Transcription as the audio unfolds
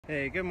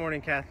Hey, good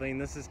morning, Kathleen.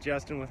 This is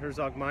Justin with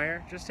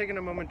Herzog-Meyer. Just taking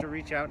a moment to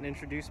reach out and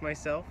introduce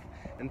myself,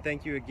 and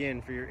thank you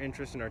again for your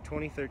interest in our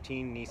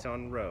 2013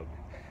 Nissan Rogue.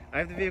 I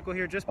have the vehicle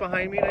here just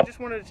behind me, and I just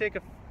wanted to take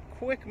a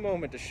quick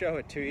moment to show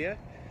it to you.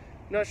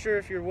 Not sure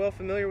if you're well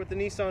familiar with the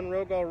Nissan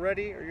Rogue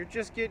already, or you're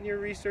just getting your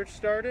research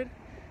started.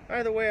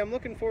 Either way, I'm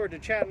looking forward to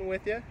chatting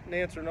with you and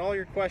answering all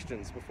your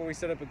questions before we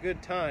set up a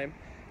good time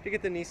to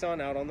get the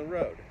Nissan out on the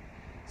road.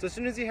 So as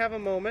soon as you have a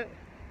moment,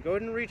 go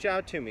ahead and reach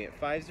out to me at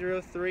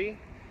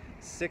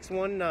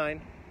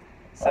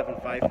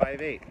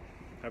 503-619-7558.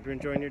 Hope you're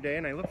enjoying your day,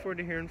 and I look forward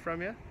to hearing from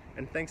you.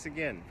 And thanks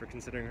again for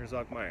considering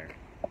Herzog-Meyer.